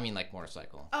 No, I mean like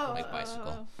motorcycle, like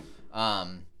bicycle. Oh.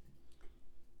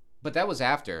 But that was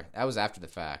after the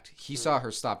fact. He saw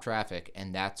her stop traffic,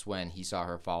 and that's when he saw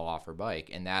her fall off her bike,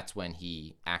 and that's when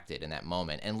he acted in that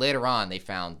moment. And later on, they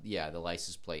found the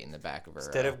license plate in the back of her.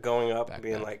 Instead of going up backpack. and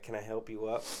being like, "Can I help you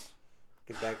up?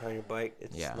 Get back on your bike."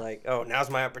 It's like, "Oh, now's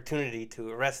my opportunity to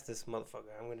arrest this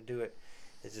motherfucker. I'm gonna do it."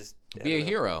 It's just be a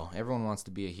hero. Everyone wants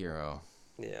to be a hero.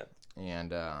 Yeah.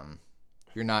 And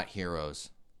you're not heroes.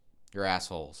 You're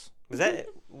assholes. Was that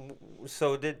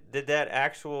so? Did that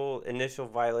actual initial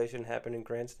violation happen in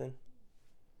Cranston?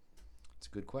 It's a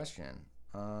good question.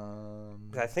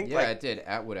 I think it did.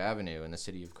 Atwood Avenue in the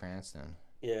city of Cranston.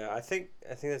 Yeah, I think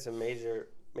that's a major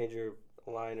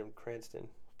line of Cranston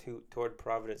toward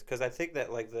Providence, because I think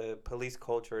that like the police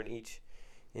culture in each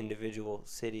individual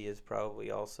city is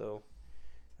probably also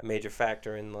a major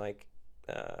factor in like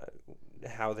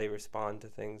how they respond to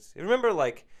things. Remember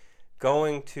like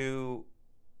going to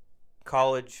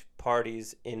college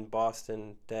parties in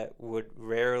Boston that would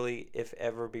rarely, if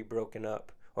ever, be broken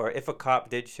up. Or if a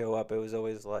cop did show up, it was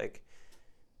always like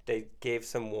they gave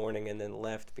some warning and then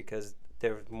left because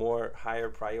there was more higher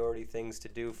priority things to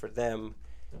do for them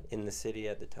in the city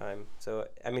at the time. So,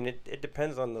 I mean, it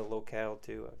depends on the locale,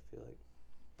 too, I feel like.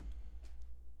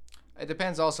 It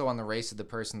depends also on the race of the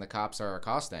person the cops are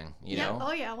accosting, you know?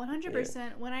 Oh, yeah, 100%. Yeah.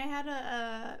 When I had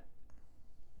a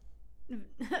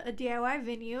DIY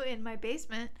venue in my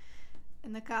basement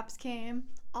and the cops came,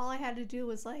 all I had to do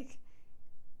was like,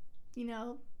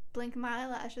 blink my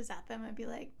eyelashes at them and be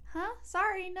like, huh?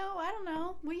 Sorry, no, I don't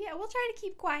know. Well, yeah, we'll try to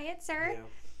keep quiet, sir. Yeah.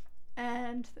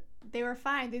 And they were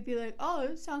fine. They'd be like, oh,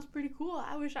 it sounds pretty cool.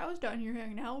 I wish I was down here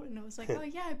hanging out. And it was like, oh,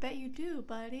 yeah, I bet you do,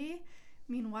 buddy.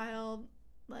 Meanwhile,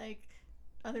 like,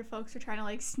 other folks are trying to,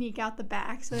 like, sneak out the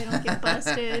back so they don't get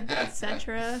busted,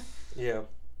 etc. Yeah.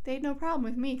 They had no problem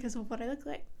with me because of what I look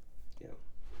like. Yeah.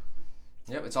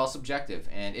 Yep, it's all subjective,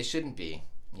 and it shouldn't be.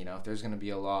 If there's going to be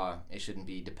a law, it shouldn't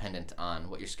be dependent on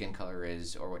what your skin color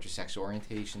is, or what your sexual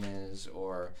orientation is,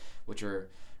 or what your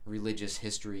religious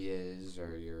history is,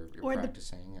 or your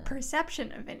practicing. Or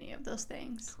perception of any of those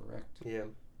things. Correct.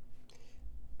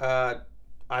 Yeah.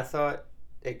 I thought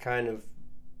a kind of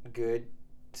good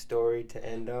story to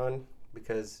end on,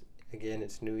 because, again,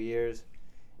 it's New Year's.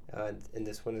 And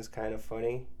this one is kind of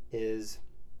funny, is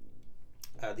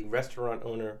the restaurant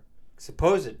owner,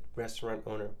 supposed restaurant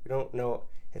owner, we don't know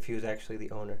if he was actually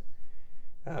the owner,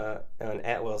 on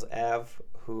Atwells Ave,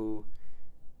 who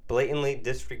blatantly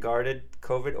disregarded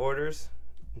COVID orders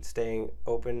and staying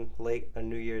open late on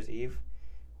New Year's Eve,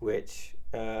 which,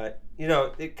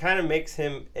 it kind of makes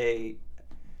him a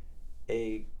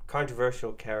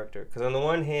controversial character. Because on the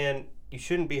one hand, you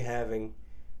shouldn't be having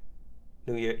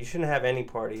New Year. You shouldn't have any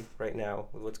party right now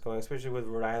with what's going on, especially with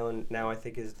Rhode Island now. I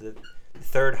think is the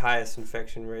third highest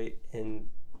infection rate in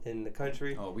in the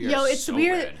country. Oh, we are Yo, it's so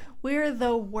weird. red. We're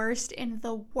the worst in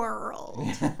the world.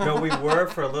 No, we were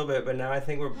for a little bit, but now I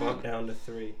think we're bumped down to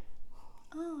 3.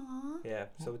 Aww. Yeah,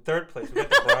 so 3rd place. We got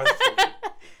the bronze trophy.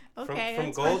 Okay, From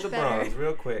that's gold much to better. bronze,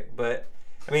 real quick. But,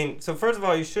 I mean, so first of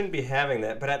all, you shouldn't be having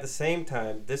that. But at the same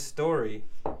time, this story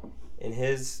and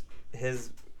his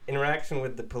interaction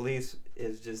with the police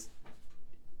is just,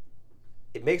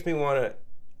 it makes me want to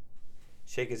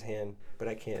shake his hand, but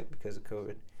I can't because of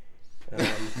COVID.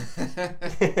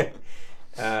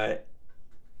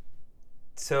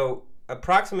 So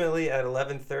approximately at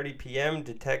 11:30 p.m.,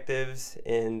 detectives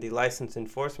in the License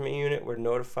Enforcement Unit were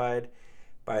notified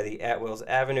by the Atwells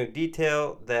Avenue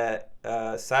detail that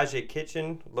Sage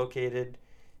Kitchen, located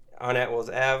on Atwells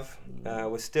Ave,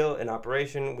 was still in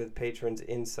operation with patrons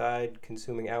inside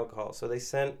consuming alcohol. So they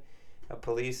sent a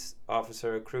police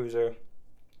officer, a cruiser,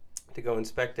 to go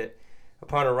inspect it.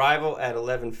 Upon arrival at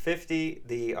 11:50,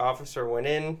 the officer went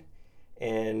in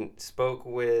and spoke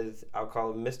with, I'll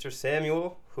call him Mr.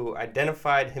 Samuel, who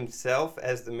identified himself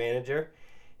as the manager,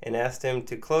 and asked him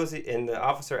to close it. And the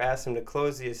officer asked him to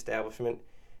close the establishment.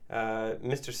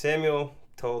 Mr. Samuel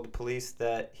told the police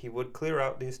that he would clear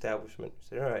out the establishment. He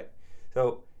said, "All right."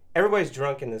 So everybody's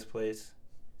drunk in this place.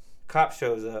 Cop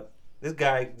shows up. This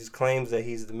guy just claims that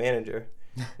he's the manager.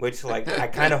 Which, like, I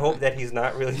kind of hope that he's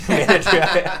not really the manager.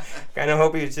 I kind of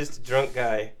hope he was just a drunk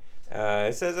guy.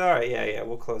 It says, all right, yeah,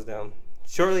 we'll close down.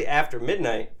 Shortly after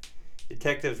midnight,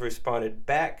 detectives responded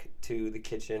back to the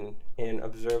kitchen and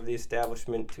observed the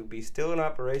establishment to be still in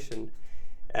operation.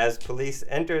 As police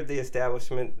entered the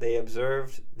establishment, they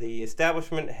observed the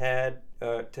establishment had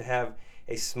to have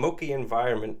a smoky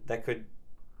environment that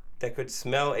could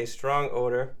smell a strong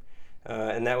odor.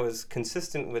 And that was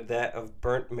consistent with that of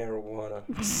burnt marijuana.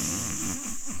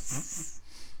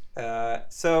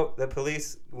 So the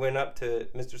police went up to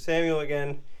Mr. Samuel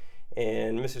again,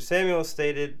 and Mr. Samuel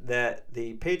stated that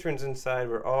the patrons inside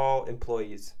were all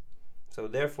employees. So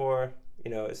therefore,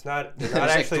 it's not. They're not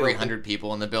There's actually like 300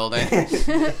 people in the building.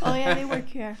 Oh yeah, they work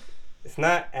here. It's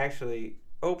not actually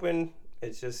open.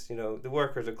 It's just the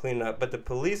workers are cleaning up. But the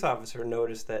police officer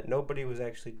noticed that nobody was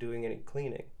actually doing any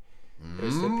cleaning.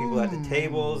 There's some people at the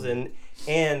tables, and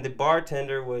the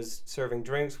bartender was serving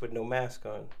drinks with no mask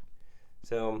on.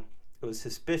 So it was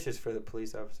suspicious for the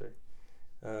police officer.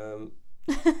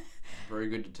 Very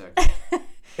good detective.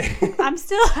 I'm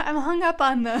hung up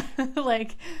on the,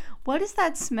 like, what is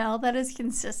that smell that is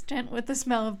consistent with the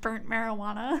smell of burnt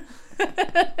marijuana?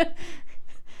 I'm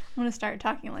going to start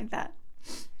talking like that.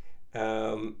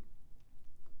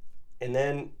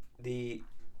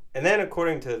 And then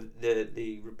according to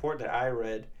the report that I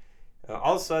read,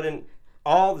 all of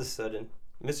a sudden,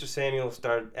 Mr. Samuel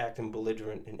started acting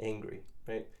belligerent and angry,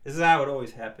 right? This is how it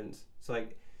always happens. It's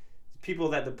like people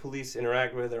that the police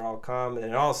interact with are all calm, and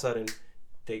then all of a sudden,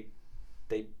 they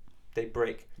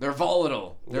break. They're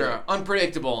volatile. They're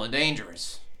unpredictable and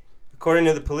dangerous. According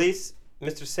to the police,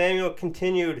 Mr. Samuel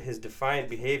continued his defiant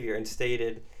behavior and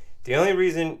stated, "The only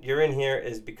reason you're in here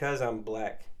is because I'm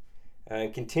black."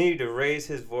 And continued to raise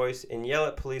his voice and yell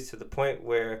at police to the point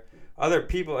where other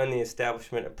people in the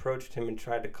establishment approached him and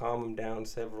tried to calm him down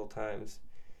several times.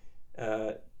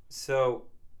 So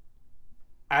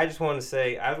I just want to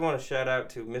say, I want to shout out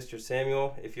to Mr.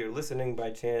 Samuel. If you're listening by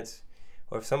chance,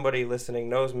 or if somebody listening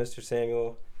knows Mr.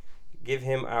 Samuel, give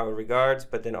him our regards,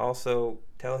 but then also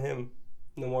tell him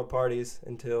no more parties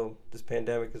until this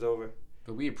pandemic is over.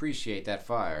 But we appreciate that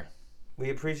fire. We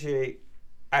appreciate...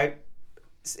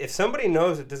 If somebody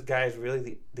knows that this guy is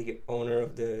really the owner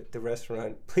of the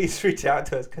restaurant, please reach out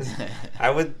to us, because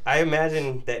I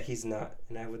imagine that he's not,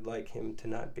 and I would like him to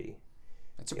not be.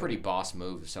 That's a pretty boss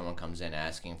move if someone comes in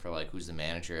asking for, like, who's the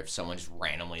manager, if someone just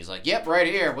randomly is like, yep, right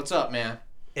here, what's up, man?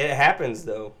 It happens,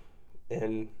 though,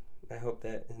 and I hope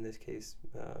that in this case,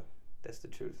 that's the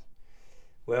truth.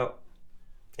 Well,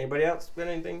 anybody else got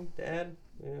anything to add?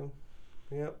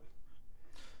 Yep.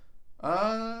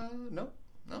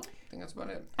 No, I think that's about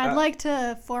it. I'd like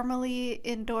to formally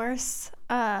endorse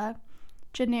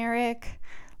generic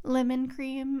lemon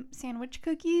cream sandwich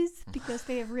cookies because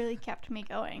they have really kept me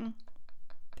going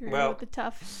through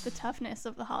the toughness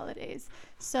of the holidays.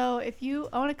 So if you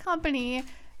own a company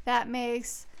that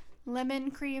makes lemon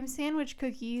cream sandwich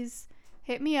cookies,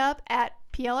 hit me up at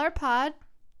PLRpod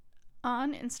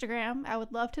on Instagram. I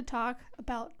would love to talk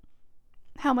about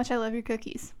how much I love your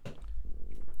cookies.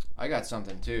 I got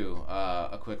something too.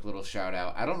 A quick little shout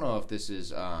out. I don't know if this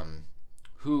is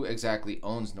who exactly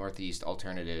owns Northeast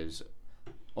Alternatives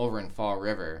over in Fall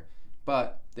River,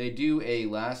 but they do a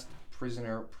Last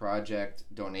Prisoner Project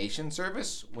donation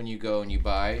service when you go and you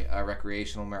buy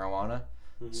recreational marijuana.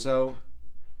 Mm-hmm. So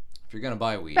If you're gonna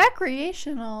buy weed,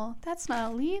 Recreational. That's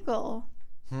not illegal.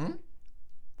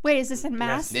 Wait, is this in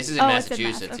Mass? This is in It's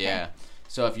Massachusetts, okay. yeah.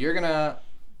 So if you're gonna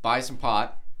buy some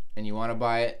pot and you want to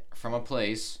buy it from a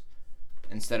place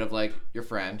instead of like your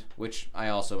friend, which I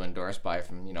also endorse, buy it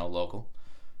from local,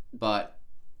 but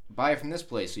buy it from this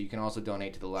place so you can also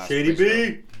donate to the last Shady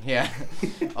prisoner. B. Yeah.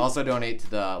 Also donate to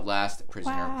the Last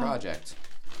Prisoner Wow. Project.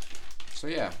 So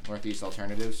yeah, Northeast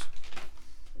Alternatives.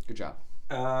 Good job.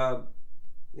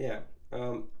 Yeah.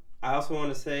 I also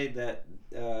want to say that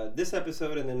this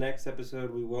episode and the next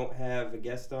episode we won't have a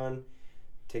guest on,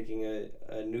 taking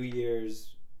a New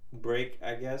Year's break,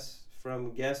 I guess,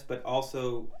 from guests, but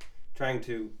also trying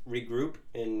to regroup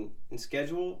and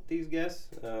schedule these guests.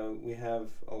 We have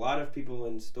a lot of people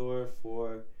in store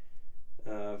for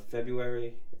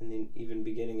February and then even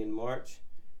beginning in March.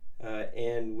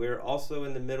 And we're also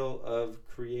in the middle of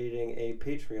creating a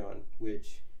Patreon,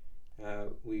 which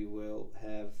we will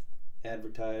have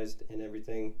advertised and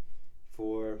everything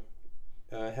for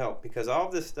help, because all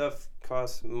of this stuff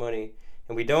costs money,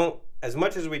 and we don't, as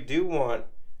much as we do want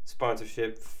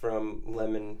sponsorship from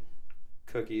Lemon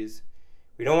Cookies,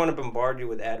 we don't want to bombard you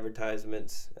with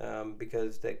advertisements,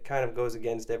 because that kind of goes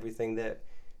against everything that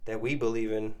we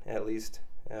believe in, at least.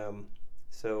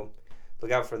 So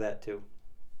look out for that too.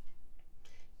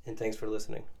 And thanks for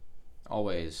listening.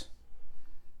 Always.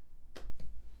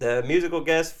 The musical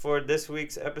guest for this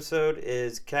week's episode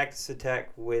is Cactus Attack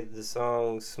with the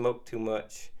song Smoke Too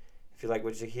Much. If you like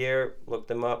what you hear, look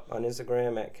them up on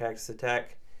Instagram at Cactus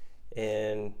Attack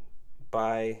and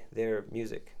buy their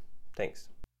music. Thanks.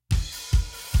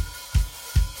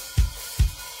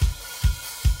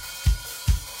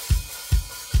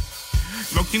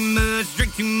 Smoke too much,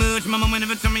 drink too much, my mama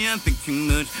never told me I think too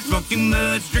much. Smoke too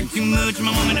much, drink too much,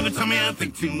 my mama never told me I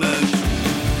think too much.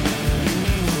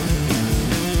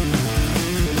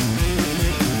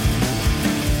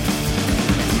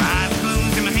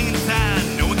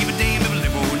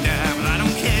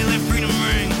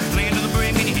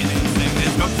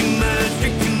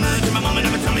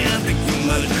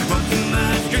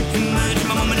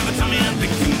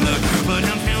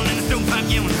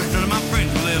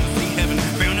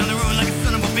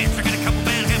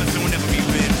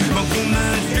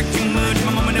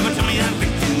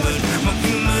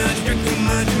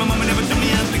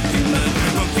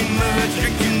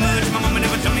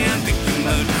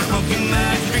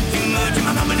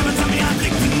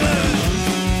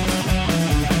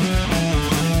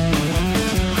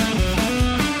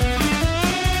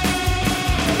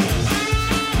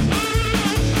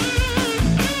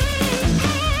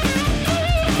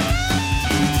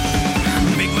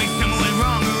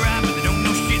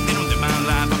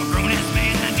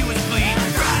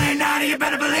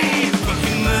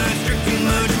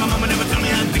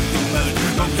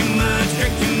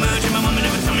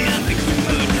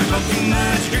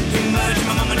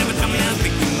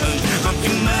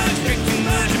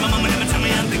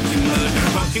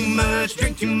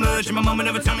 And my mama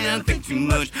never tell me I think too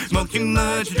much. Smoke too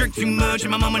much, drink too much,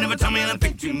 and my mama never tell me I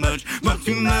think too much. Smoke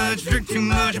too much, drink too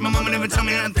much, and my mama never tell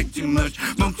me I think too much.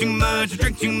 Smoke too much,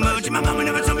 drink too much, and my mama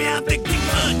never tell me I think too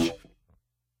much.